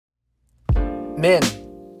Men,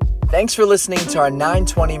 thanks for listening to our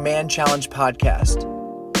 920 Man Challenge podcast.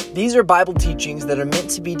 These are Bible teachings that are meant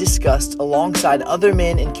to be discussed alongside other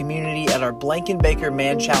men in community at our Blankenbaker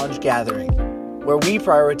Man Challenge gathering, where we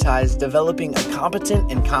prioritize developing a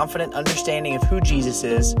competent and confident understanding of who Jesus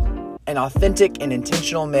is and authentic and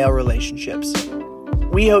intentional male relationships.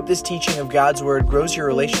 We hope this teaching of God's Word grows your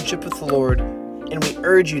relationship with the Lord, and we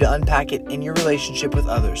urge you to unpack it in your relationship with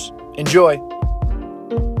others. Enjoy!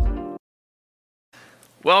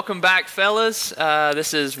 Welcome back, fellas.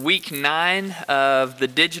 This is week 9 of the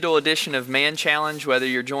digital edition of Man Challenge. Whether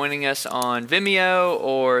you're joining us on Vimeo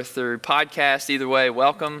or through podcast, either way,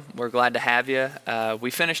 welcome. We're glad to have you.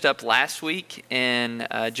 We finished up last week in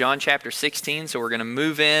John chapter 16, so we're going to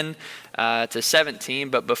move in to 17.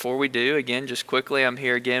 But before we do, again, just quickly, I'm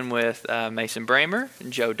here again with Mason Bramer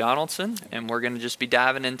and Joe Donaldson, and we're going to just be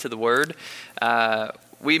diving into the Word.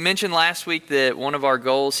 We mentioned last week that one of our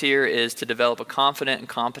goals here is to develop a confident and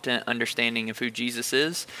competent understanding of who Jesus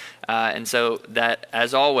is. And so that,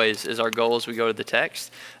 as always, is our goal as we go to the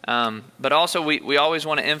text. But also, we always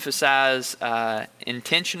want to emphasize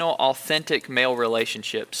intentional, authentic male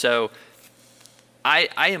relationships. So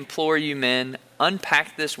I implore you, men,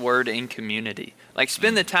 unpack this word in community. Like,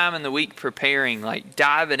 spend the time in the week preparing, like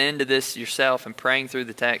diving into this yourself and praying through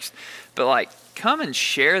the text. But like, come and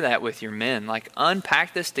share that with your men. Like,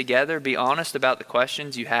 unpack this together. Be honest about the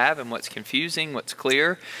questions you have and what's confusing, what's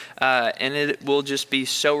clear, and it will just be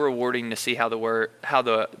so rewarding to see how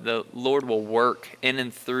the Lord will work in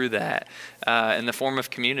and through that in the form of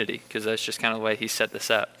community, because that's just kind of the way He set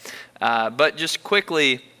this up. But just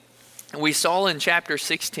quickly, we saw in chapter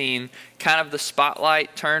 16 kind of the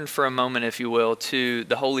spotlight turned for a moment, if you will, to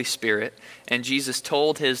the Holy Spirit. And Jesus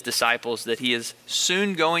told His disciples that He is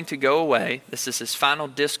soon going to go away. This is His final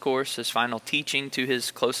discourse, His final teaching to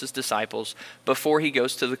His closest disciples before He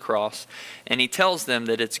goes to the cross. And He tells them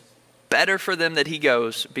that it's better for them that He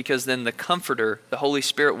goes, because then the Comforter, the Holy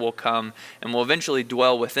Spirit, will come and will eventually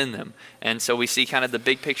dwell within them. And so we see kind of the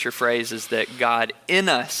big picture phrase is that God in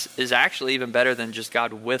us is actually even better than just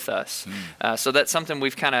God with us. So that's something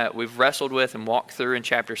we've wrestled with and walked through in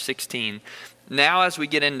chapter 16. Now as we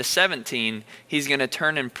get into 17, He's going to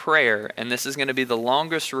turn in prayer, and this is going to be the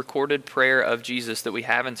longest recorded prayer of Jesus that we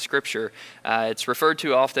have in Scripture. It's referred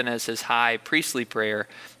to often as His high priestly prayer.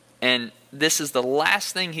 And this is the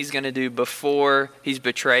last thing He's going to do before He's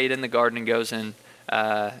betrayed in the garden and goes in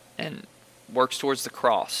and works towards the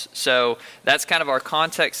cross. So that's kind of our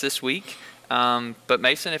context this week. But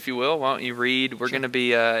Mason, if you will, why don't you read? We're going to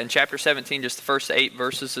be in chapter 17, just the first 8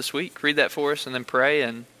 verses this week. Read that for us and then pray,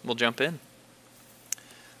 and we'll jump in.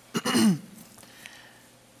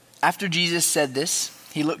 After Jesus said this,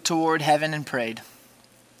 He looked toward heaven and prayed,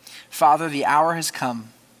 "Father, the hour has come.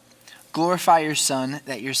 Glorify your Son,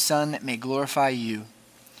 that your Son may glorify you.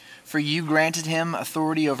 For you granted Him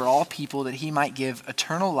authority over all people, that He might give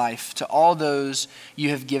eternal life to all those you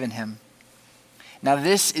have given Him. Now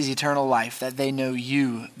this is eternal life, that they know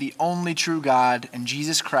you, the only true God, and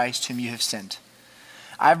Jesus Christ, whom you have sent.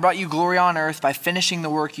 I have brought you glory on earth by finishing the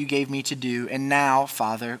work you gave me to do, and now,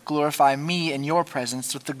 Father, glorify me in your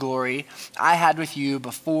presence with the glory I had with you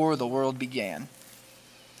before the world began.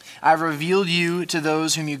 I have revealed you to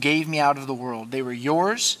those whom you gave me out of the world. They were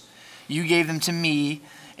yours, you gave them to me,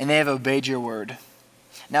 and they have obeyed your word.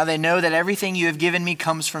 Now they know that everything you have given me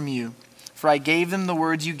comes from you, for I gave them the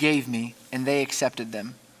words you gave me, and they accepted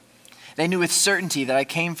them. They knew with certainty that I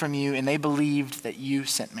came from you, and they believed that you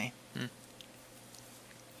sent me."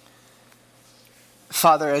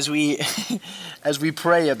 Father, as we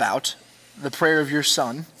pray about the prayer of your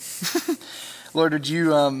Son, Lord, would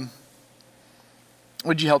you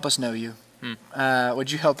help us know you?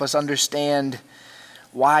 Would you help us understand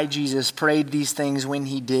why Jesus prayed these things when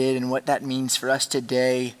He did, and what that means for us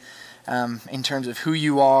today in terms of who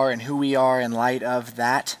you are and who we are in light of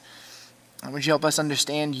that? Would you help us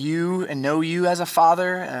understand you and know you as a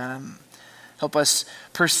Father? Help us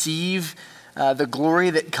perceive the glory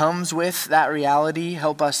that comes with that reality.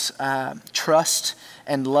 Help us trust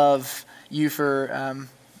and love you for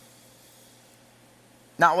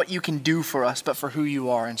not what you can do for us, but for who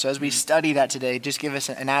you are. And so as we study that today, just give us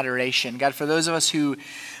an adoration. God, for those of us who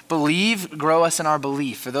believe, grow us in our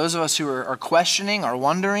belief. For those of us who are questioning, are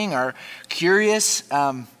wondering, are curious,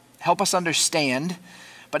 help us understand,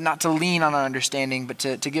 but not to lean on our understanding, but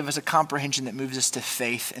to give us a comprehension that moves us to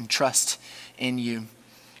faith and trust in you.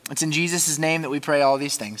 It's in Jesus' name that we pray all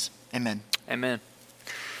these things. Amen. Amen.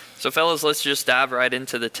 So fellas, let's just dive right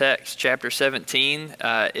into the text. Chapter 17,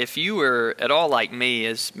 if you were at all like me,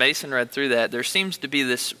 as Mason read through that, there seems to be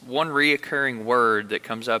this one reoccurring word that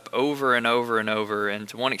comes up over and over and over, and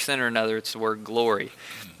to one extent or another, it's the word glory.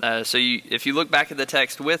 If you look back at the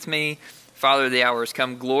text with me, Father, the hour has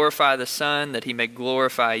come, glorify the Son, that he may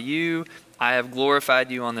glorify you. I have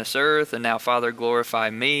glorified you on this earth, and now, Father,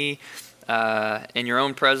 glorify me in your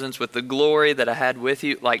own presence with the glory that I had with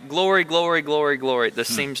you. Like glory, glory, glory, glory. This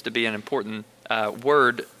seems to be an important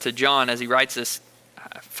word to John as he writes this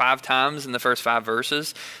 5 times in the first 5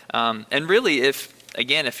 verses. And really, if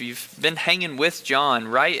you've been hanging with John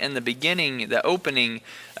right in the beginning, the opening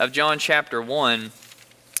of John chapter 1,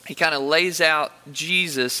 he kind of lays out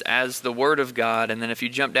Jesus as the Word of God. And then if you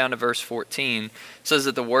jump down to verse 14, it says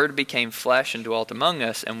that the Word became flesh and dwelt among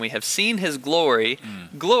us, and we have seen his glory,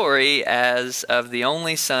 glory as of the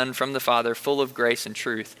only Son from the Father, full of grace and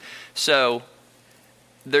truth. So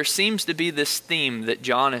there seems to be this theme that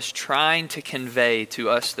John is trying to convey to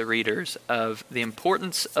us, the readers, of the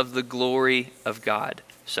importance of the glory of God.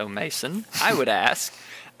 So Mason, I would ask,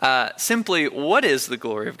 simply, what is the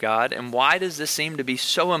glory of God, and why does this seem to be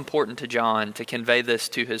so important to John to convey this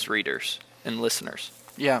to his readers and listeners?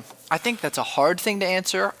 Yeah, I think that's a hard thing to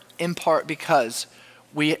answer, in part because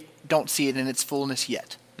we don't see it in its fullness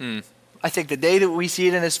yet. I think the day that we see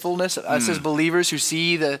it in its fullness, us as believers who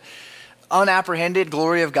see the unapprehended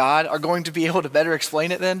glory of God are going to be able to better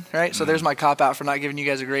explain it then, right? So there's my cop-out for not giving you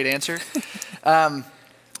guys a great answer.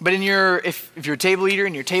 But if you're a table leader,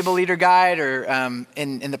 in your table leader guide, or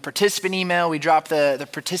in the participant email, we drop the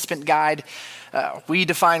participant guide. We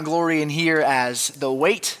define glory in here as the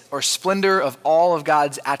weight or splendor of all of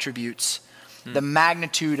God's attributes, the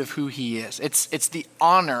magnitude of who he is. It's the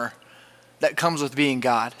honor that comes with being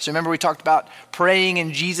God. So remember we talked about praying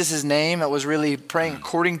in Jesus' name. That was really praying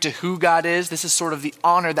according to who God is. This is sort of the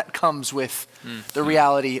honor that comes with the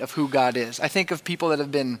reality of who God is. I think of people that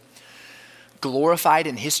have been glorified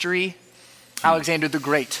in history. Alexander the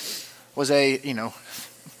Great was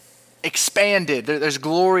expanded. There's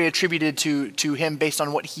glory attributed to him based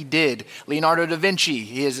on what he did. Leonardo da Vinci,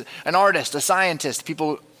 he is an artist, a scientist.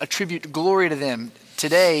 People attribute glory to them.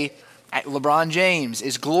 Today, LeBron James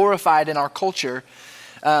is glorified in our culture.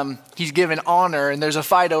 He's given honor, and there's a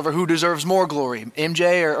fight over who deserves more glory,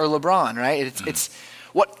 MJ or LeBron, right? It's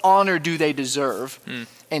what honor do they deserve?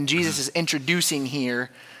 And Jesus is introducing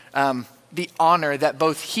here the honor that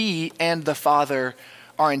both he and the Father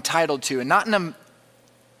are entitled to, and not in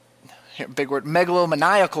a big word,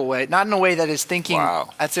 megalomaniacal way, not in a way that is thinking,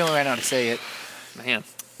 that's the only way I know how to say it. Man.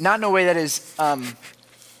 Not in a way that is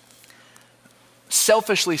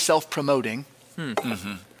selfishly self-promoting,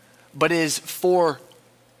 but is for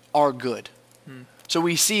our good. So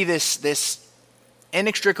we see this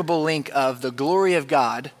inextricable link of the glory of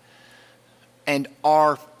God and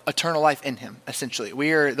our eternal life in him, essentially.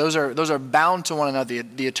 Those are bound to one another.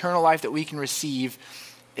 The eternal life that we can receive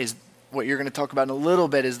is what you're going to talk about in a little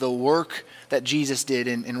bit, is the work that Jesus did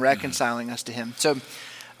in reconciling us to him. So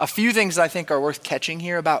a few things that I think are worth catching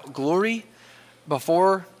here about glory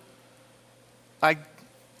before I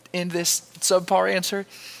end this subpar answer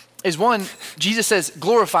is, one, Jesus says,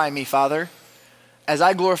 glorify me, Father, as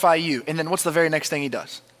I glorify you. And then what's the very next thing he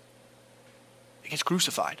does? He gets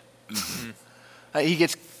crucified. He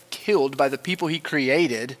gets killed by the people he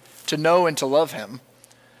created to know and to love him.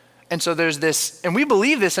 And so there's this, and we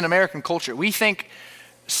believe this in American culture. We think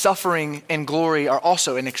suffering and glory are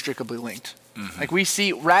also inextricably linked. Like we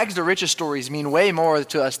see rags to riches stories mean way more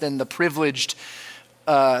to us than the privileged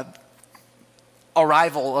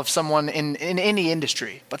arrival of someone in any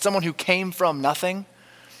industry. But someone who came from nothing,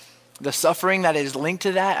 the suffering that is linked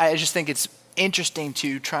to that, I just think it's interesting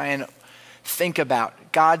to try and think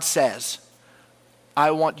about. God says,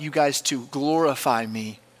 I want you guys to glorify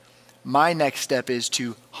me. My next step is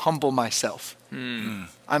to humble myself. I'm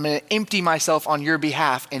going to empty myself on your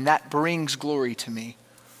behalf, and that brings glory to me.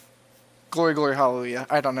 Glory, glory, hallelujah.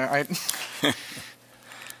 I don't know.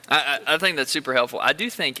 I think that's super helpful. I do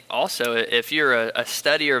think also, if you're a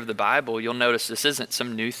studier of the Bible, you'll notice this isn't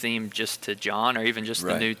some new theme just to John or even just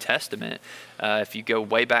the New Testament. If you go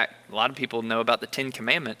way back, a lot of people know about the Ten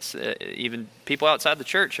Commandments. Even people outside the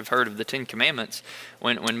church have heard of the Ten Commandments.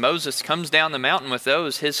 When Moses comes down the mountain with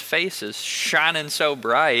those, his face is shining so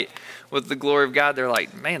bright with the glory of God. They're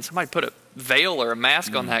like, man, somebody put a veil or a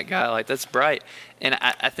mask on that guy. Like, that's bright. And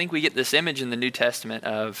I think we get this image in the New Testament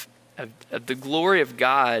of the glory of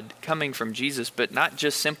God coming from Jesus, but not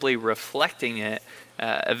just simply reflecting it.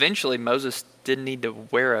 Eventually, Moses didn't need to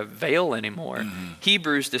wear a veil anymore.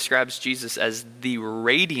 Hebrews describes Jesus as the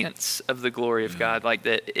radiance of the glory of God, like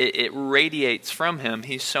that it radiates from him.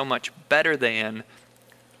 He's so much better than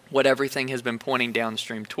what everything has been pointing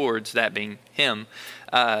downstream towards, that being him.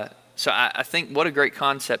 So I think what a great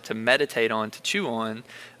concept to meditate on, to chew on.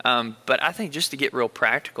 But I think just to get real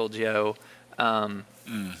practical, Joe, I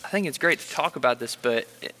think it's great to talk about this, but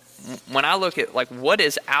when I look at, like, what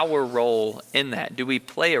is our role in that? Do we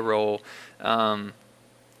play a role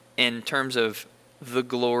in terms of the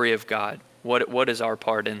glory of God? What is our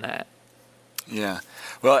part in that? Yeah.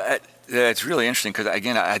 Well, it's really interesting because,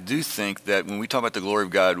 again, I do think that when we talk about the glory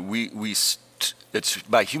of God, it's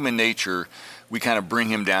by human nature, we kind of bring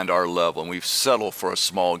him down to our level, and we settle for a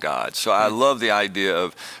small God. So I love the idea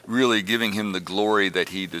of really giving him the glory that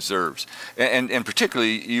he deserves. And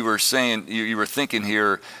particularly, you were saying, you were thinking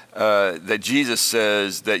here that Jesus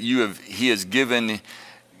says that he has given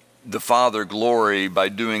the Father glory by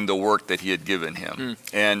doing the work that he had given him.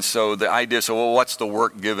 And so the idea, well, what's the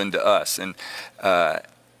work given to us? And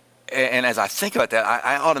as I think about that,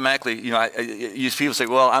 I automatically, people say,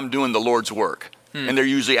 well, I'm doing the Lord's work. And they're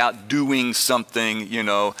usually out doing something,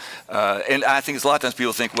 and I think it's a lot of times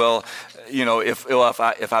people think, well,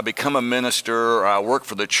 if I become a minister or I work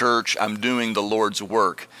for the church, I'm doing the Lord's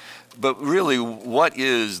work. But really, what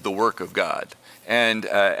is the work of God? And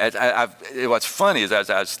what's funny is, as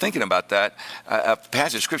I was thinking about that, a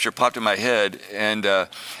passage of scripture popped in my head, and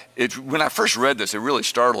when I first read this, it really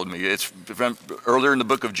startled me. It's from earlier in the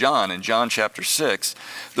book of John, in John chapter 6.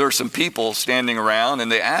 There are some people standing around,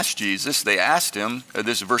 and they asked him,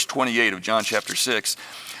 this is verse 28 of John chapter 6,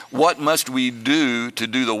 what must we do to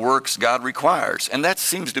do the works God requires? And that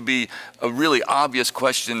seems to be a really obvious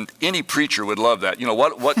question. Any preacher would love that.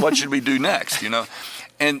 What should we do next,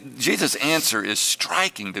 And Jesus' answer is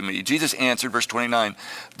striking to me. Jesus answered, verse 29,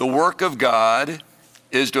 the work of God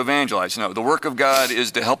is to evangelize. No, the work of God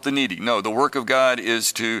is to help the needy. No, the work of God it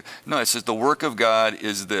says the work of God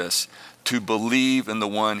is this, to believe in the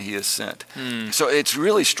one he has sent. So it's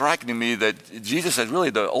really striking to me that Jesus said, really,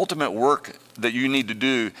 the ultimate work that you need to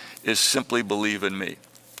do is simply believe in me.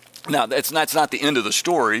 Now, that's not the end of the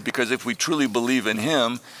story, because if we truly believe in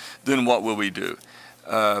him, then what will we do?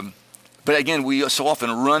 But again, we so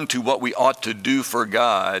often run to what we ought to do for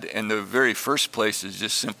God, and the very first place is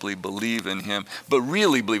just simply believe in him. But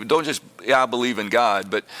really believe. Don't just, I believe in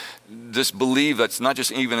God, but just believe that's not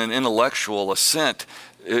just even an intellectual assent,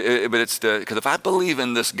 but it's because if I believe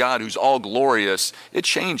in this God who's all glorious, it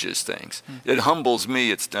changes things. It humbles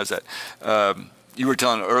me. It does that. You were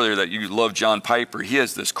telling earlier that you love John Piper. He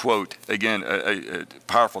has this quote, again, a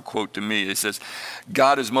powerful quote to me. It says,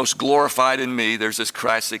 God is most glorified in me. There's this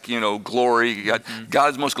classic, glory.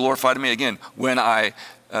 God is most glorified in me, again, when I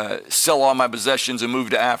sell all my possessions and move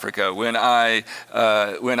to Africa, when I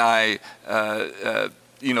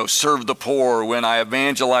serve the poor, when I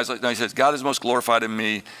evangelize. No, he says, God is most glorified in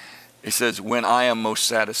me. It says, when I am most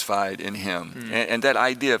satisfied in him. And that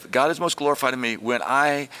idea of God is most glorified in me when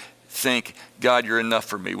I think, God, you're enough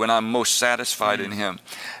for me, when I'm most satisfied in him.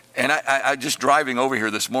 And I just driving over here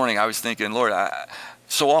this morning, I was thinking, Lord,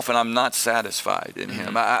 so often I'm not satisfied in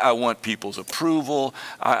him. I want people's approval.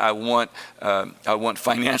 I want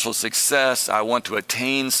financial success. I want to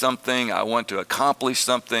attain something. I want to accomplish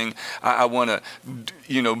something. I want to,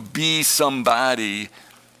 be somebody.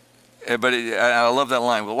 But I love that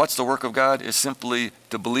line. Well, what's the work of God? It's simply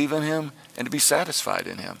to believe in him and to be satisfied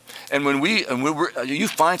in him. And when you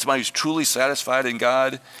find somebody who's truly satisfied in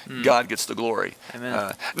God, God gets the glory.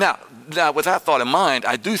 Amen. Now, with that thought in mind,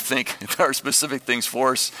 I do think there are specific things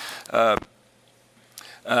for us.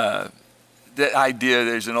 The idea,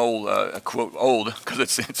 there's an old quote, old, because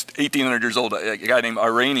it's 1,800 years old, a guy named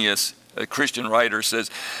Irenaeus, a Christian writer, says,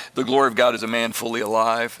 the glory of God is a man fully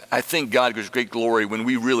alive. I think God gives great glory when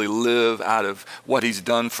we really live out of what he's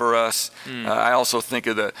done for us. I also think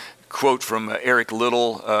of the quote from Eric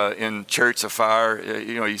Liddell in Chariots of Fire.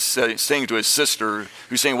 He's saying to his sister,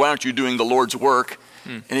 who's saying, why aren't you doing the Lord's work?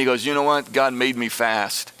 And he goes, you know what? God made me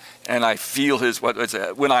fast, and I feel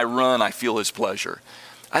when I run, I feel his pleasure.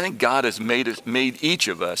 I think God has made each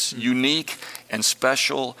of us unique and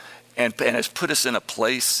special, and has put us in a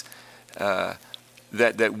place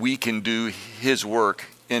that we can do his work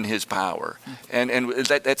in his power. And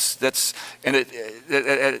that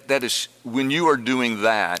is, when you are doing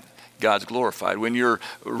that, God's glorified. When you're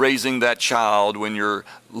raising that child, when you're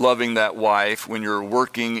loving that wife, when you're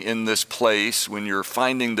working in this place, when you're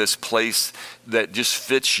finding this place that just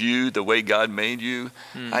fits you the way God made you,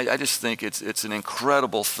 I just think it's an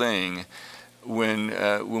incredible thing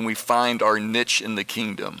when we find our niche in the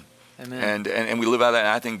kingdom. Amen. And we live out of that, and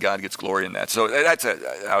I think God gets glory in that. So that's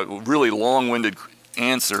a really long-winded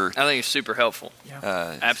answer. I think it's super helpful.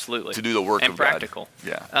 Absolutely. To do the work and of practical.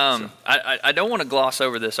 God. Yeah. I don't want to gloss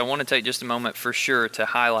over this. I want to take just a moment for sure to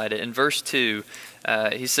highlight it. In verse 2,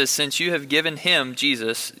 he says, since you have given him,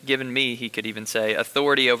 Jesus, given me, he could even say,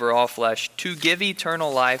 authority over all flesh, to give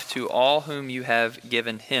eternal life to all whom you have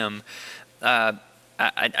given him.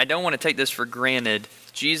 I don't want to take this for granted.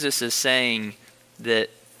 Jesus is saying that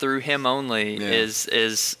through him only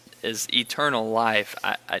is eternal life.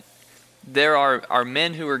 There are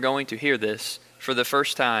men who are going to hear this for the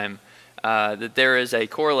first time, that there is a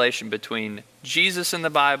correlation between Jesus in the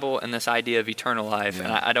Bible and this idea of eternal life.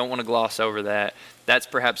 And I don't want to gloss over that. That's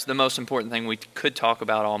perhaps the most important thing we could talk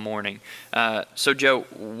about all morning. So Joe,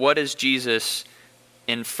 what is Jesus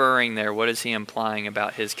inferring there? What is he implying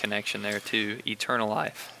about his connection there to eternal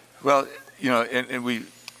life? Well, and we,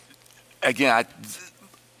 again,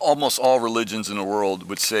 almost all religions in the world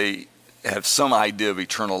would say, have some idea of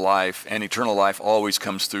eternal life, and eternal life always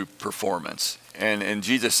comes through performance. And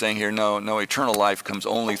Jesus saying here, no, eternal life comes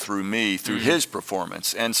only through me, through his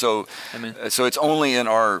performance. And so, so it's only in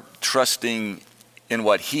our trusting in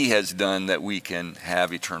what he has done that we can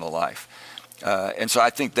have eternal life. And so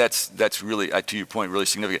I think that's really, to your point, really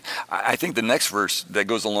significant. I think the next verse that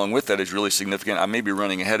goes along with that is really significant. I may be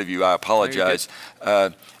running ahead of you. I apologize.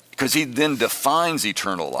 Because he then defines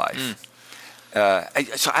eternal life.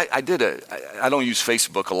 I don't use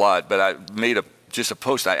Facebook a lot, but I made just a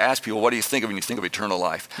post. I asked people, what do you think of when you think of eternal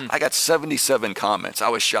life? I got 77 comments. I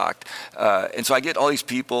was shocked. And so I get all these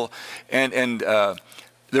people, and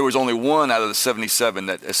there was only one out of the 77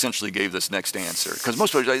 that essentially gave this next answer. Because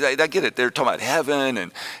most people, I get it. They're talking about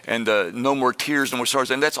heaven and no more tears, no more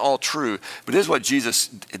sorrows, and that's all true. But this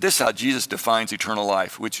is how Jesus defines eternal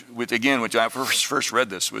life, which again, when I first read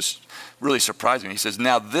this, was really surprising. He says,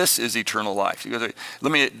 now this is eternal life. He goes,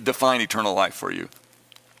 let me define eternal life for you.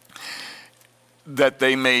 That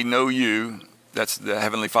they may know you, that's the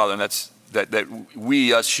Heavenly Father, and that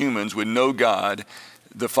we, us humans, would know God,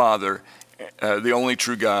 the Father, the only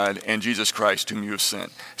true God, and Jesus Christ, whom you have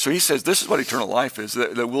sent. So he says this is what eternal life is,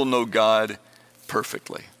 that we'll know God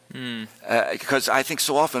perfectly. Because I think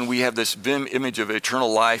so often we have this image of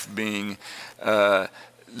eternal life being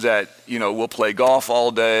that, we'll play golf all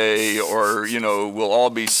day, or, we'll all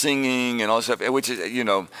be singing and all this stuff, which is,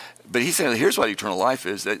 but he's saying, here's what eternal life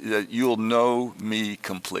is, that you'll know me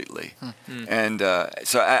completely. And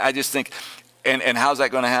so I just think, and how's that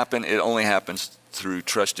going to happen? It only happens through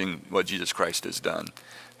trusting what Jesus Christ has done.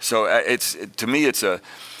 So to me, it's a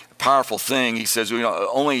powerful thing. He says, you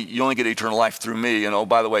only get eternal life through me. And oh,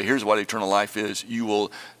 by the way, here's what eternal life is. You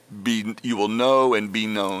will know and be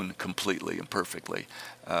known completely and perfectly.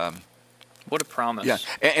 What a promise. Yeah.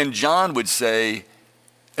 And John would say,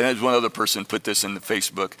 and as one other person put this in the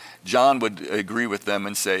Facebook, John would agree with them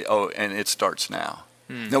and say, oh, and it starts now.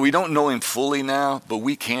 Now, we don't know him fully now, but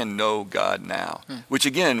we can know God now, which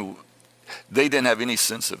again, they didn't have any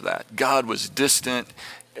sense of that. God was distant,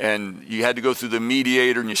 and you had to go through the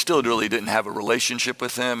mediator, and you still really didn't have a relationship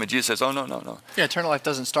with him. And Jesus says, oh, no. Yeah, eternal life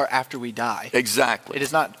doesn't start after we die. Exactly. It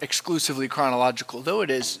is not exclusively chronological, though it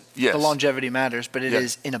is. Yes. The longevity matters, but it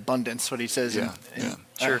is in abundance, what he says.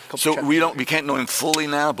 Sure. So we can't know him fully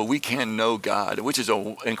now, but we can know God, which is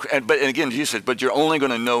but again, Jesus said, but you're only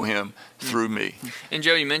going to know him through me. And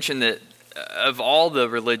Joe, you mentioned that of all the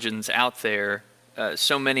religions out there,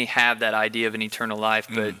 so many have that idea of an eternal life,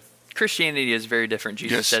 but Christianity is very different.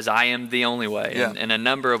 Jesus says, I am the only way. And in a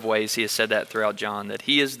number of ways, he has said that throughout John, that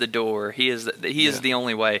he is the door, he is the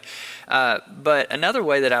only way. But another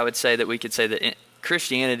way that I would say that we could say that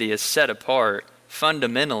Christianity is set apart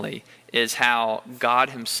fundamentally is how God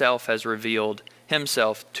himself has revealed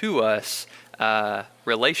himself to us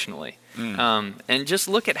relationally. And just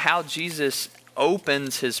look at how Jesus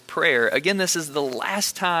opens his prayer. Again, this is the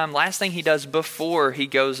last thing he does before he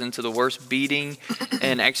goes into the worst beating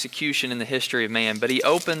and execution in the history of man. But he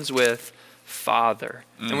opens with Father.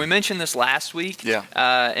 And we mentioned this last week.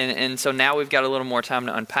 And so now we've got a little more time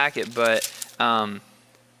to unpack it. But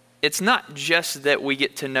it's not just that we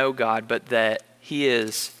get to know God, but that he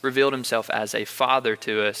has revealed himself as a father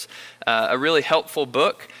to us. A really helpful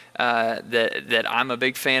book that I'm a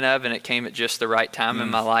big fan of, and it came at just the right time in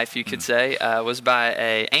my life, you could say, was by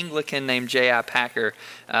an Anglican named J.I. Packer.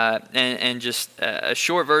 And just a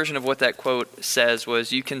short version of what that quote says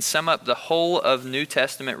was, you can sum up the whole of New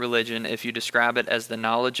Testament religion if you describe it as the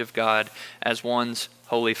knowledge of God as one's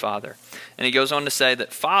Holy Father. And he goes on to say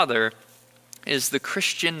that Father is the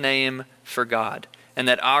Christian name for God. and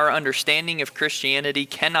that our understanding of Christianity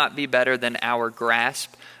cannot be better than our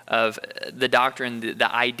grasp of the doctrine,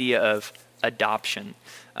 the idea of adoption.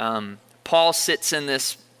 Paul sits in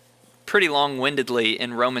this pretty long-windedly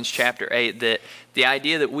in Romans chapter 8, that the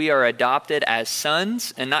idea that we are adopted as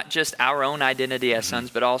sons, and not just our own identity as sons,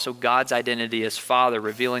 but also God's identity as Father,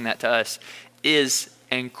 revealing that to us, is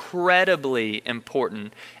incredibly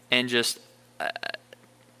important and just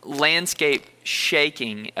landscape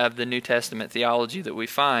shaking of the New Testament theology that we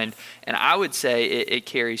find. And I would say it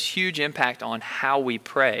carries huge impact on how we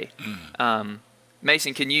pray.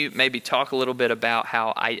 Mason, can you maybe talk a little bit about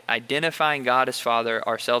how identifying God as Father,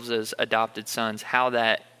 ourselves as adopted sons, how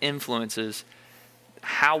that influences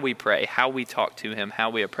how we pray, how we talk to him,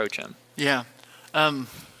 how we approach him? Yeah. I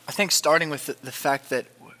think starting with the fact that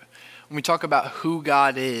when we talk about who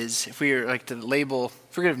God is, if we are like to label,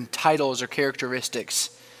 if we're given titles or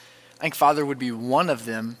characteristics, I think Father would be one of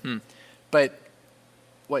them. But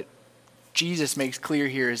what Jesus makes clear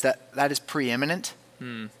here is that that is preeminent.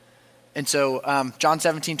 And so John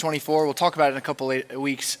 17:24, we'll talk about it in a couple of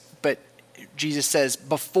weeks, but Jesus says,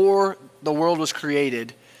 before the world was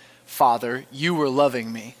created, Father, you were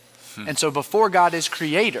loving me. And so before God is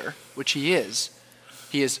creator, which he is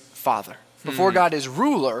Father. Before God is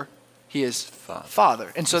ruler, he is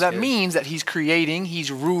Father. And so that means that he's creating,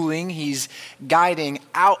 he's ruling, he's guiding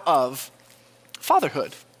out of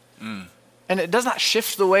fatherhood. And it does not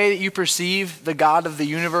shift the way that you perceive the God of the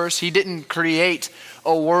universe. He didn't create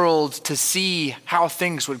a world to see how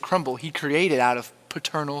things would crumble. He created out of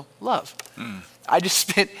paternal love. I just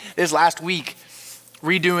spent this last week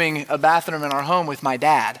redoing a bathroom in our home with my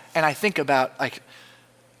dad. And I think about, like,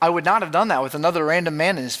 I would not have done that with another random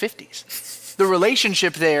man in his 50s. The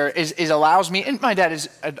relationship there is allows me, and my dad is,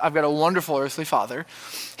 I've got a wonderful earthly father.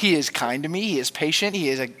 He is kind to me. He is patient. He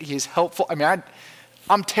is helpful. I mean,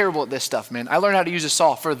 I'm terrible at this stuff, man. I learned how to use a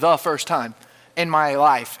saw for the first time in my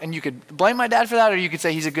life. And you could blame my dad for that, or you could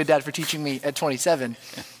say he's a good dad for teaching me at 27.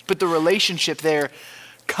 But the relationship there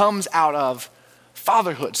comes out of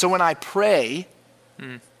fatherhood. So when I pray,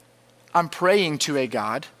 I'm praying to a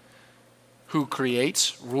God who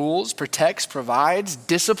creates, rules, protects, provides,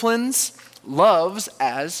 disciplines, loves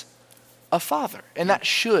as a father. And that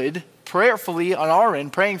should prayerfully on our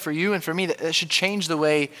end, praying for you and for me, that should change the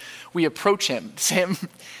way we approach him. Sam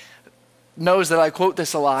knows that I quote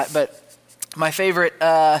this a lot, but my favorite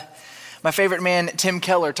man, Tim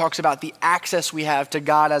Keller, talks about the access we have to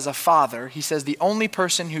God as a father. He says, the only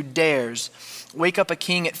person who dares wake up a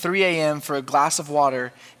king at 3 a.m. for a glass of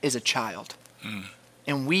water is a child.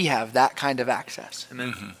 And we have that kind of access.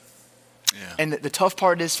 Amen. Yeah. And the tough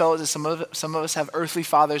part is, fellas, is some of us have earthly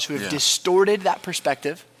fathers who have distorted that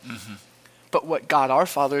perspective. But what God our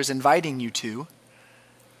Father is inviting you to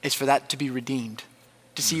is for that to be redeemed,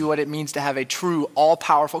 to see what it means to have a true,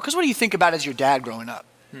 all-powerful, because what do you think about as your dad growing up?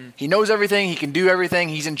 He knows everything, he can do everything,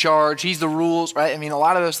 he's in charge, he's the rules, right? I mean, a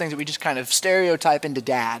lot of those things that we just kind of stereotype into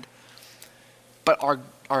dad. But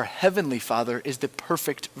our heavenly Father is the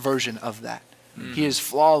perfect version of that. He is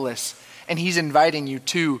flawless, and he's inviting you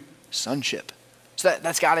to sonship. So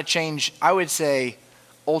that's got to change, I would say,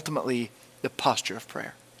 ultimately, the posture of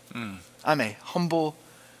prayer. I'm a humble,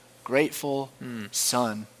 grateful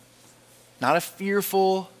son. Not a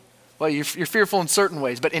fearful, well, you're fearful in certain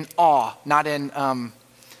ways, but in awe, not in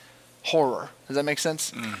horror. Does that make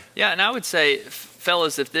sense? Yeah, and I would say,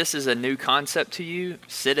 fellas, if this is a new concept to you,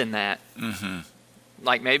 sit in that.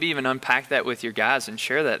 Like maybe even unpack that with your guys and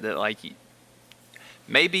share that like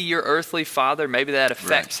maybe your earthly father, maybe that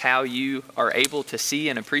affects how you are able to see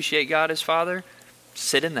and appreciate God as Father.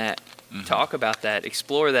 Sit in that. Talk about that,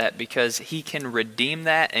 explore that, because he can redeem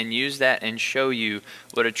that and use that and show you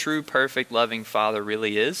what a true, perfect, loving Father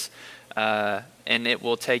really is. And it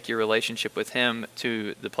will take your relationship with him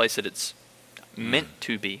to the place that it's meant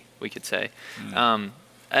to be, we could say.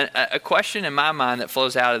 A question in my mind that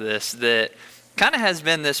flows out of this that kind of has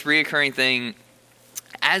been this reoccurring thing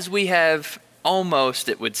as we have almost,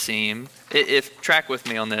 it would seem, if track with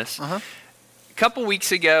me on this. A couple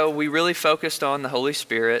weeks ago, we really focused on the Holy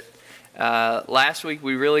Spirit. Last week,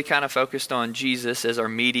 we really kind of focused on Jesus as our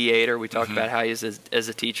mediator. We talked about how he is as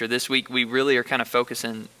a teacher. This week, we really are kind of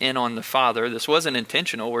focusing in on the Father. This wasn't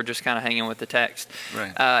intentional. We're just kind of hanging with the text.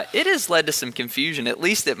 It has led to some confusion, at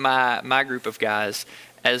least at my group of guys,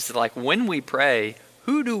 as to like when we pray,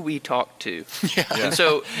 who do we talk to? And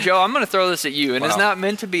so, Joe, I'm going to throw this at you, and it's not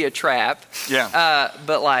meant to be a trap.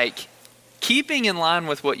 But like keeping in line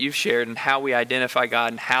with what you've shared and how we identify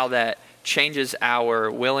God and how that changes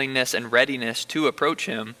our willingness and readiness to approach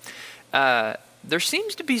him. there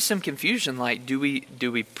seems to be some confusion. Like, do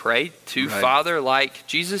we pray to Right. Father like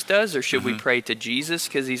Jesus does, or should we pray to Jesus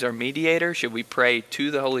because he's our mediator? Should we pray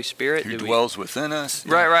to the Holy Spirit? Who dwells within us.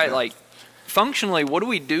 Right, right. Yeah. Like, functionally, what do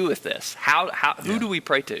we do with this? Who do we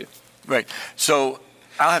pray to? Right. So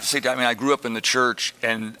I'll have to say, I mean, I grew up in the church,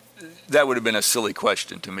 and that would have been a silly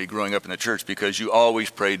question to me growing up in the church, because you always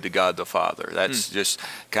prayed to God the Father. That's just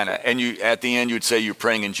kind of, and you at the end you would say you're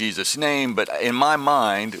praying in Jesus' name. But in my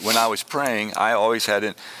mind, when I was praying, I always had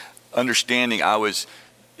an understanding. I was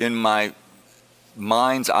in my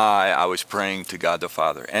mind's eye, I was praying to God the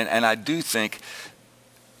Father, and I do think.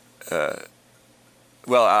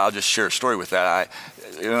 Well, I'll just share a story with that.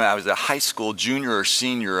 When I was a high school junior or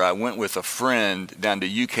senior, I went with a friend down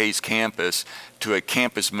to UK's campus to a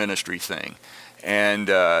campus ministry thing. And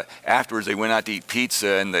afterwards, they went out to eat pizza,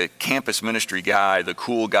 and the campus ministry guy, the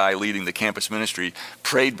cool guy leading the campus ministry,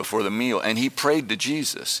 prayed before the meal, and he prayed to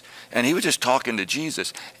Jesus. And he was just talking to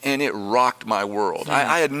Jesus, and it rocked my world.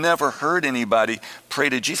 I had never heard anybody pray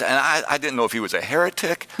to Jesus, and I didn't know if he was a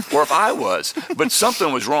heretic or if I was, but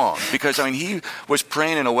something was wrong, because, I mean, he was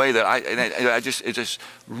praying in a way that I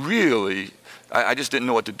just didn't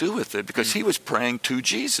know what to do with it, because he was praying to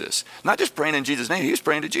Jesus, not just praying in Jesus' name. He was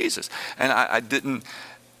praying to Jesus, and I didn't.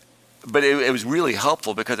 But it was really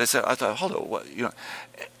helpful, because I thought, hold on, what, you know?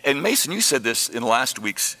 And Mason, you said this in last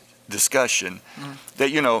week's discussion, that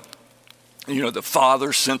the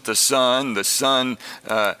Father sent the Son, the Son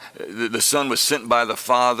was sent by the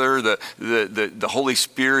Father, the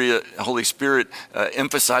Holy Spirit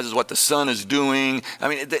emphasizes what the Son is doing. I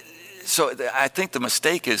mean. So I think the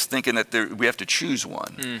mistake is thinking that we have to choose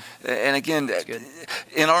one. And again,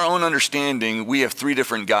 in our own understanding, we have three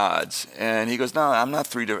different gods. And he goes, no, I'm not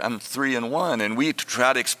three different, I'm three in one. And we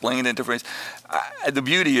try to explain it in different ways. The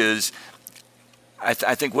beauty is, I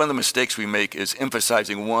think one of the mistakes we make is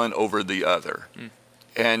emphasizing one over the other.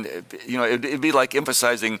 And, it'd be like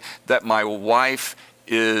emphasizing that my wife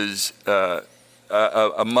is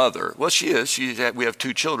a mother. Well, she is. We have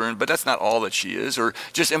two children, but that's not all that she is. Or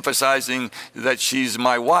just emphasizing that she's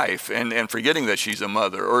my wife and forgetting that she's a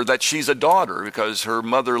mother, or that she's a daughter because her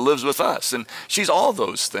mother lives with us. And she's all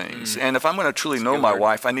those things. And if I'm going to truly know my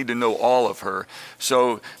wife, I need to know all of her.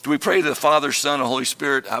 So do we pray to the Father, Son, and Holy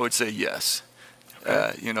Spirit? I would say yes.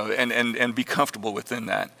 And be comfortable within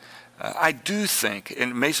that. I do think,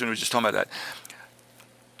 and Mason was just talking about that,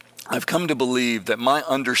 I've come to believe that my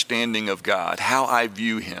understanding of God, how I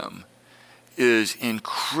view him, is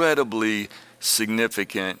incredibly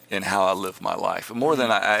significant in how I live my life, more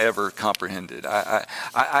than I ever comprehended.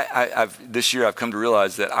 This year I've come to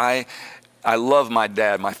realize that I love my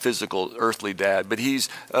dad, my physical, earthly dad, but he's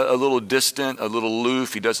a little distant, a little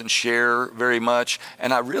aloof. He doesn't share very much.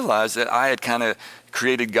 And I realized that I had kind of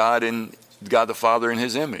created God the Father in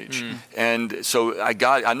his image. And so I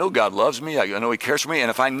know God loves me. I know he cares for me. And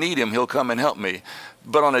if I need him, he'll come and help me.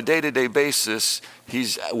 But on a day-to-day basis,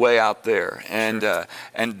 he's way out there. And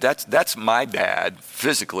and that's my dad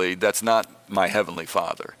physically. That's not my heavenly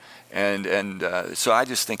Father. And so I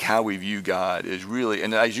just think how we view God is really,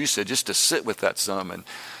 and as you said, just to sit with that some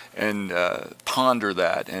and ponder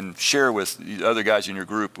that and share with the other guys in your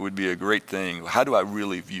group would be a great thing. How do I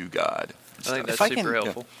really view God? I think that's super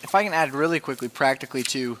helpful. If I can add really quickly, practically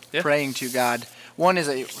to praying to God, one is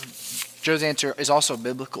Joe's answer is also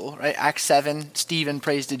biblical, right? Acts 7, Stephen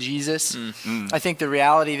prays to Jesus. I think the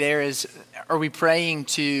reality there is, are we praying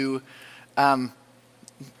to that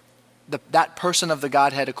person of the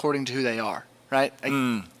Godhead according to who they are, right?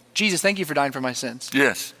 Like, Jesus, thank you for dying for my sins.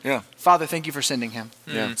 Yes, yeah. Father, thank you for sending him.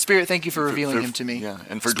 Yeah. Spirit, thank you for revealing him to me. Yeah,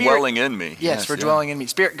 and for Spirit, dwelling in me. Yes, for dwelling in me.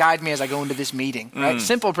 Spirit, guide me as I go into this meeting. Right?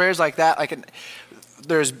 Simple prayers like that.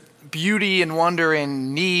 There's beauty and wonder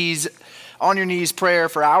in on your knees prayer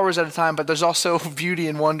for hours at a time, but there's also beauty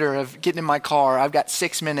and wonder of getting in my car. I've got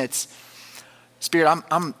 6 minutes. Spirit,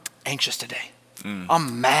 I'm anxious today.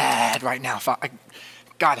 I'm mad right now.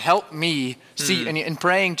 God, help me see, and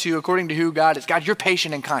praying to, according to who God is. God, you're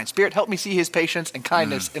patient and kind. Spirit, help me see his patience and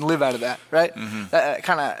kindness and live out of that, right? That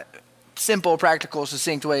kind of simple, practical,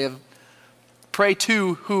 succinct way of pray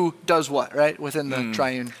to who does what, right? Within the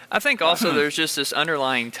triune. I think also there's just this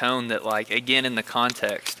underlying tone that, like, again, in the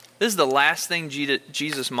context, this is the last thing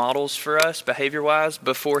Jesus models for us behavior-wise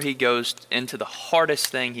before he goes into the hardest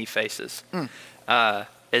thing he faces.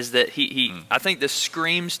 Is that I think this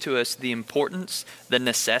screams to us the importance, the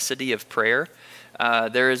necessity of prayer.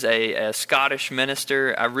 There is a Scottish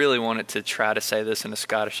minister. I really wanted to try to say this in a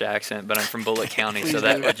Scottish accent, but I'm from Bullock County, so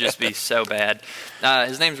that would just be so bad.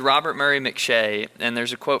 His name's Robert Murray McShay, and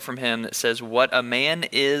there's a quote from him that says, "What a man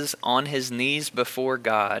is on his knees before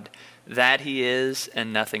God, that he is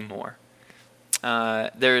and nothing more."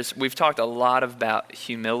 we've talked a lot about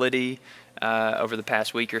humility over the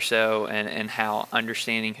past week or so, and how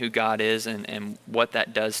understanding who God is and what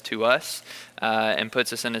that does to us, and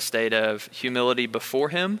puts us in a state of humility before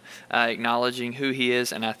Him, acknowledging who He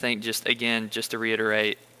is. And I think just to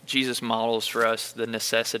reiterate, Jesus models for us the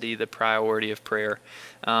necessity, the priority of prayer.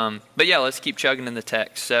 But yeah, let's keep chugging in the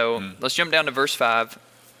text. So let's jump down to verse 5.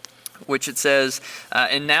 Which it says,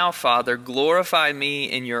 "And now, Father, glorify me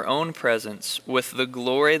in your own presence with the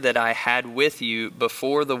glory that I had with you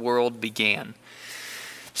before the world began."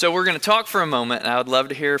 So we're going to talk for a moment, and I would love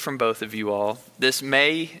to hear from both of you all. This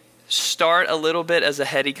may start a little bit as a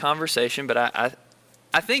heady conversation, but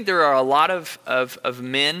I think there are a lot of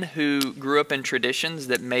men who grew up in traditions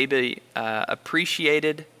that maybe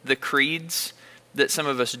appreciated the creeds that some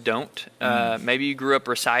of us don't. Maybe you grew up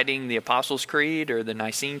reciting the Apostles' Creed or the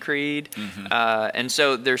Nicene Creed. And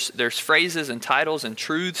so there's phrases and titles and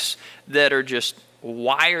truths that are just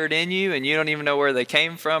wired in you, and you don't even know where they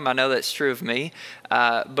came from. I know that's true of me.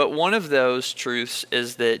 But one of those truths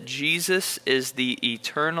is that Jesus is the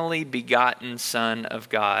eternally begotten Son of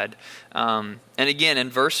God. And again, in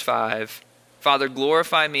verse 5, "Father,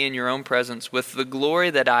 glorify me in your own presence with the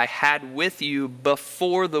glory that I had with you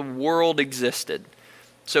before the world existed."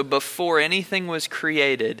 So before anything was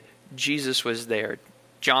created, Jesus was there.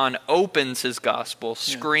 John opens his gospel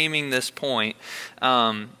screaming this point.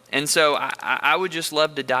 And so I would just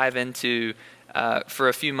love to dive into, for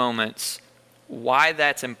a few moments, why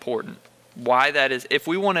that's important. Why that is, if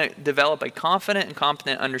we want to develop a confident and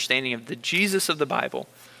competent understanding of the Jesus of the Bible,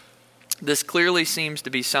 this clearly seems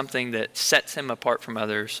to be something that sets him apart from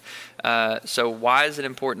others. So why is it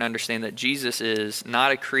important to understand that Jesus is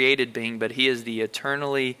not a created being, but he is the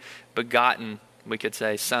eternally begotten, we could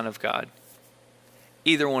say, Son of God?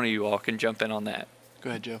 Either one of you all can jump in on that. Go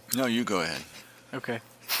ahead, Joe. No, you go ahead. Okay.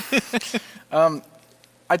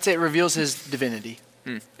 I'd say it reveals his divinity.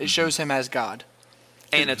 It shows him as God.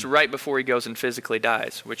 And it's right before he goes and physically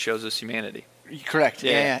dies, which shows us humanity. Correct.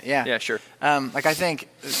 Yeah. Yeah, sure. I think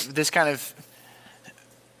this kind of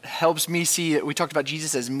helps me see that we talked about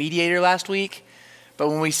Jesus as mediator last week, but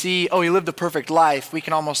when we see, he lived a perfect life, we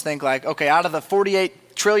can almost think like, okay, out of the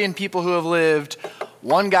 48 trillion people who have lived,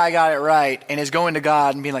 one guy got it right and is going to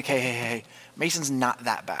God and being like, hey, Mason's not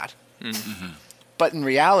that bad. But in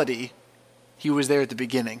reality, he was there at the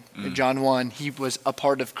beginning. In John 1, he was a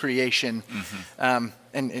part of creation. And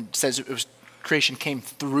it says creation came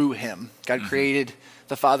through him. God created,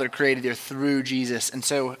 the Father created there through Jesus. And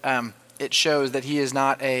so it shows that he is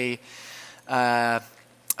not a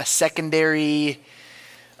secondary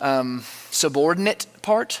subordinate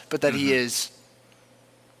part, but that he is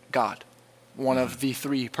God, one of the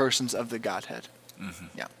three persons of the Godhead.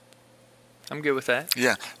 Yeah. I'm good with that.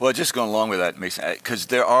 Yeah. Well, just going along with that, Mason, because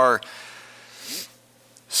there are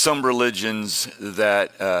some religions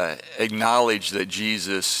that acknowledge that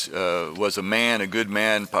Jesus was a man, a good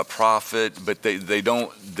man, a prophet, but they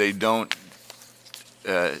don't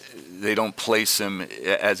place him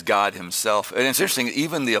as God himself. And it's interesting,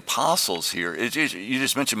 even the apostles here, you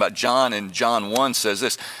just mentioned about John, and John 1 says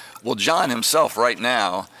this. Well, John himself right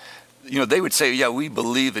now, they would say, yeah, we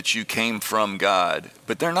believe that you came from God,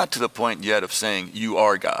 but they're not to the point yet of saying you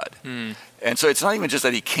are God. And so it's not even just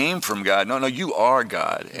that he came from God. No, you are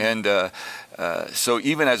God. And so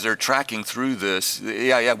even as they're tracking through this,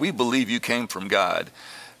 we believe you came from God,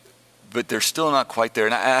 but they're still not quite there.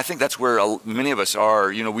 And I think that's where many of us are.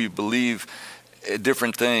 We believe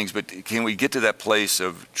different things, but can we get to that place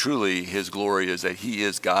of truly his glory is that he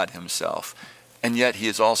is God himself, and yet he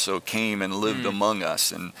has also came and lived among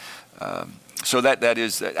us. And so that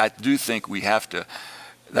is, I do think we have to,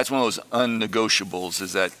 that's one of those unnegotiables,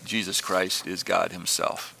 is that Jesus Christ is God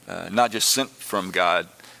himself. Not just sent from God,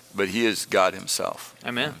 but he is God himself.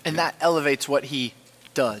 Amen. And that elevates what he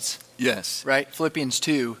does. Yes. Right? Philippians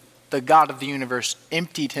 2, the God of the universe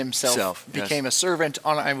emptied himself, became a servant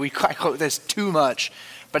and we quote this too much,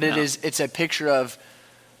 but it's a picture of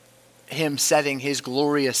him setting his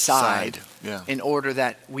glory aside in order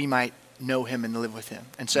that we might know him and live with him.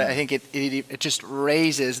 And so I think it just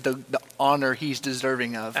raises the honor he's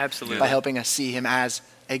deserving of. Absolutely. By helping us see him as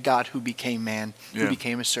a God who became man, who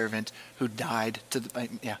became a servant, who died to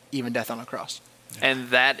even death on a cross. And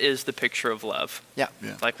that is the picture of love. Yeah.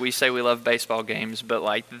 Like we say we love baseball games, but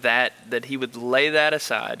like that he would lay that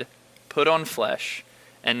aside, put on flesh,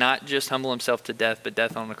 and not just humble himself to death, but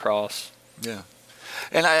death on the cross. Yeah.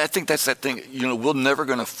 And I think that's that thing, we're never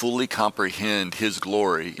going to fully comprehend his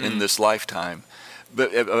glory in this lifetime.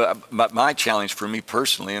 But my challenge for me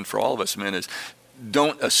personally and for all of us men is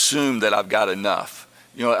don't assume that I've got enough.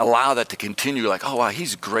 allow that to continue. Like, oh wow,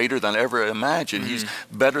 he's greater than I ever imagined. He's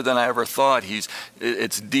better than I ever thought.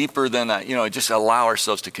 It's deeper than I. Just allow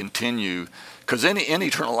ourselves to continue, because in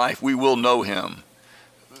eternal life we will know him,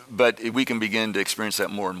 but we can begin to experience that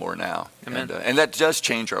more and more now. Amen. And that does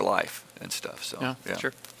change our life and stuff. So yeah.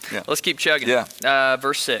 Sure. Yeah. Let's keep chugging. Yeah.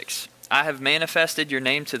 Verse 6. I have manifested your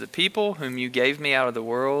name to the people whom you gave me out of the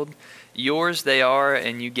world. Yours they are,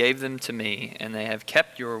 and you gave them to me, and they have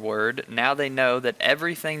kept your word. Now they know that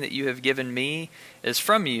everything that you have given me is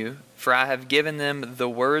from you, for I have given them the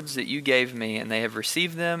words that you gave me, and they have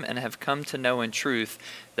received them and have come to know in truth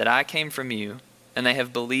that I came from you, and they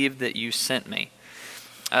have believed that you sent me.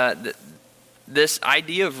 This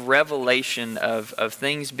idea of revelation, of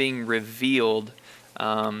things being revealed,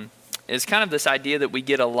 is kind of this idea that we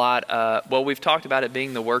get a lot. We've talked about it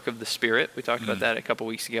being the work of the Spirit. We talked about that a couple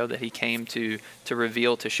weeks ago, that he came to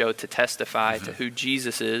reveal, to show, to testify to who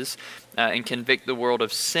Jesus is, and convict the world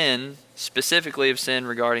of sin, specifically of sin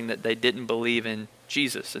regarding that they didn't believe in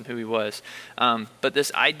Jesus and who he was. But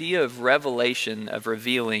this idea of revelation, of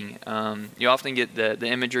revealing, you often get the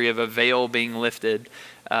imagery of a veil being lifted,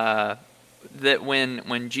 that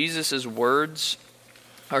when Jesus' words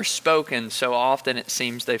are spoken, so often it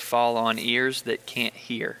seems they fall on ears that can't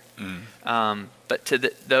hear. But to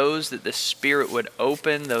those that the Spirit would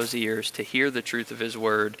open those ears to hear the truth of his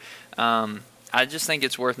word, I just think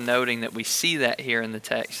it's worth noting that we see that here in the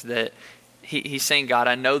text, that he's saying, God,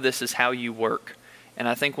 I know this is how you work. And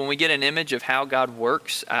I think when we get an image of how God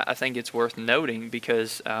works, I think it's worth noting,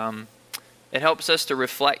 because it helps us to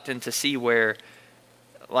reflect and to see where,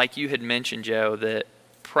 like you had mentioned, Joe, that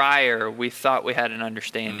prior we thought we had an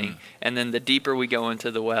understanding, and then the deeper we go into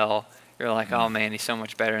the well, you're like, oh man, he's so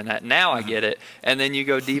much better than that. Now I get it. And then you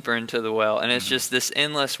go deeper into the well, and it's just this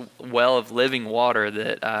endless well of living water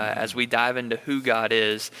that as we dive into who God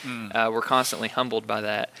is, we're constantly humbled by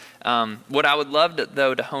that. What I would love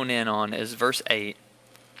to hone in on is verse 8,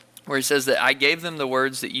 where he says that I gave them the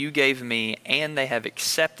words that you gave me, and they have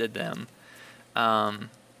accepted them.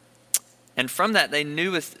 And from that they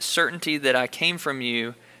knew with certainty that I came from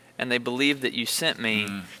you, and they believed that you sent me.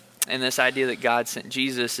 And this idea that God sent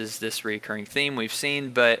Jesus is this recurring theme we've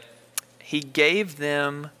seen, but he gave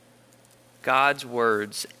them God's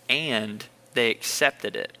words and they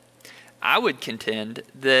accepted it. I would contend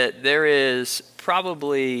that there is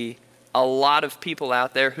probably a lot of people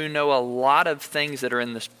out there who know a lot of things that are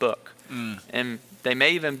in this book. And they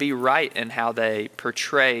may even be right in how they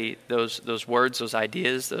portray those words, those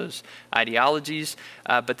ideas, those ideologies,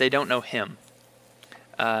 but they don't know him.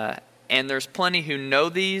 And there's plenty who know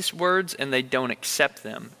these words and they don't accept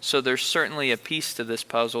them. So there's certainly a piece to this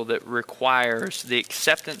puzzle that requires the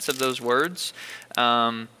acceptance of those words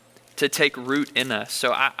to take root in us.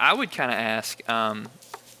 So I would kind of ask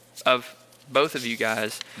of both of you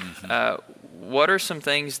guys, what are some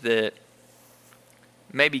things that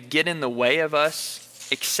maybe get in the way of us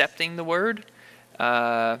accepting the word?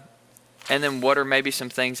 And then what are maybe some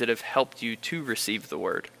things that have helped you to receive the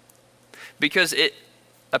word? Because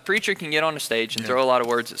a preacher can get on a stage and throw a lot of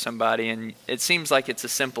words at somebody, and it seems like it's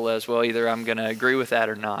as simple as, well, either I'm going to agree with that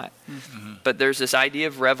or not. But there's this idea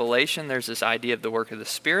of revelation, there's this idea of the work of the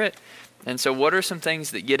Spirit. And so what are some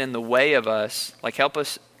things that get in the way of us, like help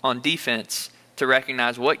us on defense to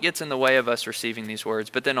recognize what gets in the way of us receiving these words?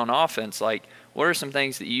 But then on offense, like, what are some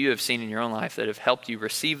things that you have seen in your own life that have helped you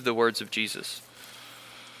receive the words of Jesus?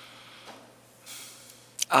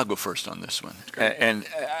 I'll go first on this one. And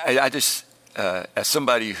I just, as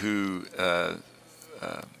somebody who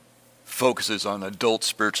focuses on adult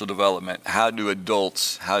spiritual development, how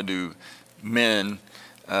do men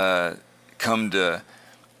come to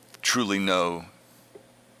truly know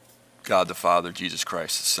God the Father, Jesus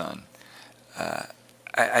Christ the Son?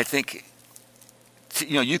 I think,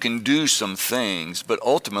 you can do some things, but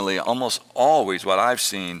ultimately, almost always what I've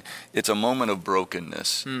seen, it's a moment of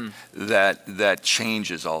brokenness that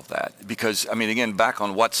changes all of that. Because, again, back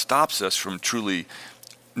on what stops us from truly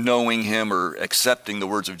knowing him or accepting the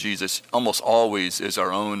words of Jesus almost always is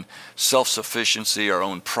our own self-sufficiency, our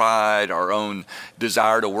own pride, our own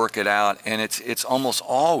desire to work it out. And it's almost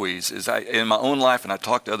always, in my own life, and I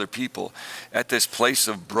talk to other people, at this place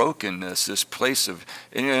of brokenness, this place of,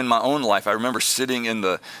 in my own life, I remember sitting in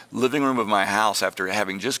the living room of my house after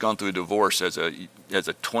having just gone through a divorce as a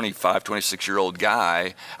 25, 26-year-old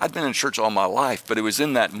guy. I'd been in church all my life, but it was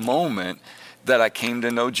in that moment that I came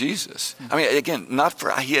to know Jesus. Again,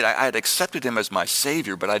 I had accepted him as my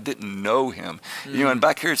Savior, but I didn't know him. And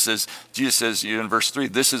back here it says, Jesus says in verse 3,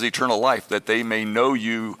 this is eternal life, that they may know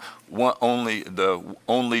you, the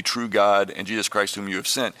only true God, and Jesus Christ whom you have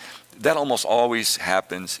sent. that almost always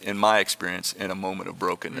happens, in my experience, in a moment of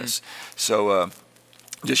brokenness. So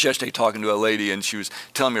just yesterday talking to a lady, and she was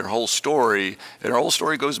telling me her whole story, and her whole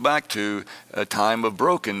story goes back to a time of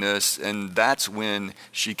brokenness, and that's when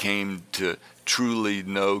she came to truly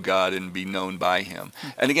know God and be known by him.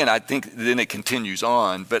 And again, I think then it continues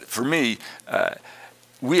on. But for me,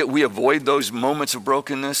 we avoid those moments of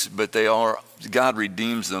brokenness, but God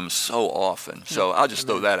redeems them so often. So I'll just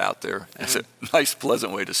throw that out there. It's a nice,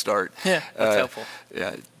 pleasant way to start. Yeah, that's helpful.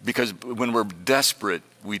 Yeah, because when we're desperate,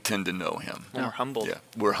 we tend to know him. More humbled. Yeah,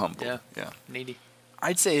 we're humble. Yeah. Needy.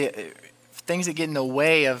 I'd say things that get in the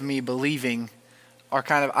way of me believing are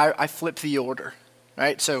kind of, I flip the order,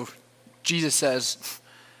 right? So Jesus says,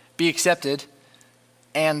 be accepted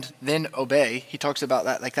and then obey. He talks about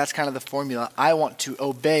that. Like, that's kind of the formula. I want to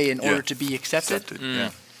obey in order to be accepted.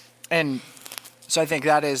 Yeah. And so I think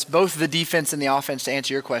that is both the defense and the offense. To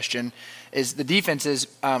answer your question, is the defense is,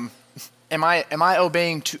 am I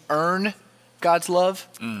obeying to earn God's love,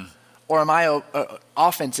 or am I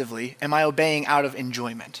offensively? Am I obeying out of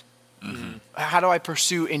enjoyment? How do I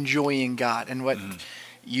pursue enjoying God? And what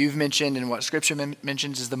you've mentioned and what Scripture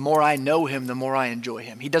mentions is the more I know him, the more I enjoy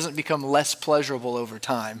him. He doesn't become less pleasurable over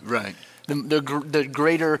time. Right. The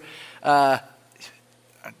greater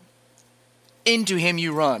into him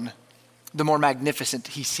you run, the more magnificent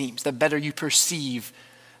he seems, the better you perceive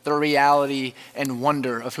the reality and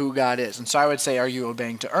wonder of who God is. And so I would say, are you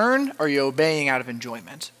obeying to earn, or are you obeying out of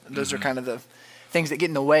enjoyment? Those are kind of the things that get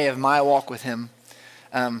in the way of my walk with him,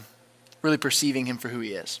 really perceiving him for who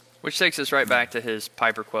he is. Which takes us right back to his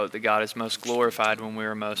Piper quote that God is most glorified when we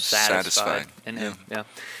are most satisfied in him. Yeah.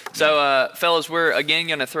 So, fellas, we're again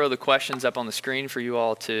going to throw the questions up on the screen for you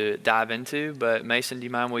all to dive into. But Mason, do you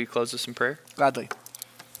mind, will you close us in prayer? Gladly.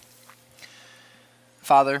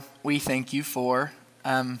 Father, we thank you for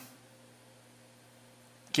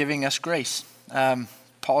giving us grace.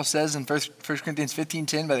 Paul says in 1 Corinthians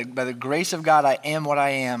 15:10, by the grace of God I am what I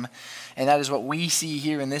am. And that is what we see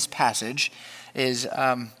here in this passage, is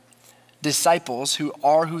disciples who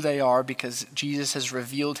are who they are because Jesus has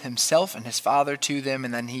revealed himself and his Father to them,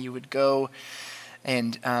 and then he would go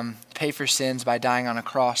and pay for sins by dying on a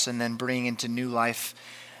cross and then bring into new life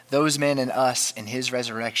those men and us in his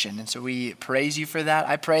resurrection. And so we praise you for that.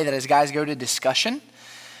 I pray that as guys go to discussion,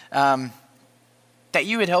 that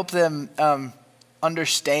you would help them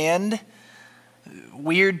understand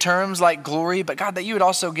weird terms like glory, but God, that you would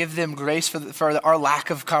also give them grace for our lack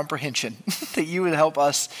of comprehension, that you would help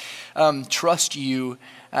us trust you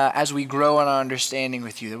as we grow in our understanding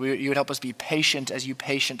with you, that you would help us be patient as you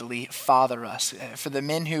patiently father us. For the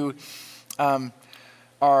men who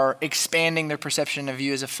are expanding their perception of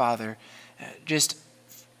you as a father, just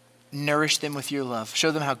nourish them with your love.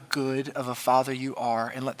 Show them how good of a father you are,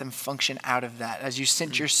 and let them function out of that. As you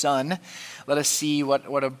sent your son, let us see what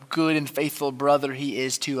a good and faithful brother he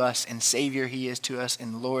is to us, and Savior he is to us,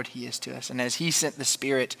 and Lord he is to us. And as he sent the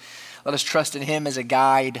Spirit, let us trust in him as a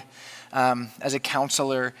guide, as a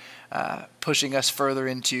counselor, pushing us further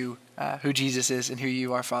into who Jesus is and who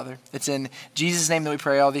you are, Father. It's in Jesus' name that we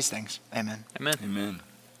pray all these things. Amen. Amen. Amen.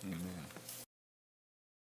 Amen.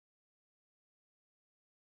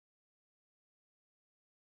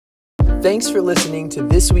 Thanks for listening to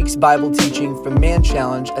this week's Bible teaching from Man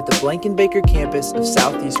Challenge at the Blankenbaker campus of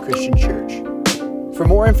Southeast Christian Church. For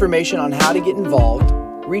more information on how to get involved,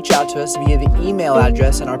 reach out to us via the email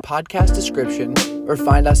address in our podcast description or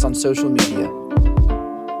find us on social media.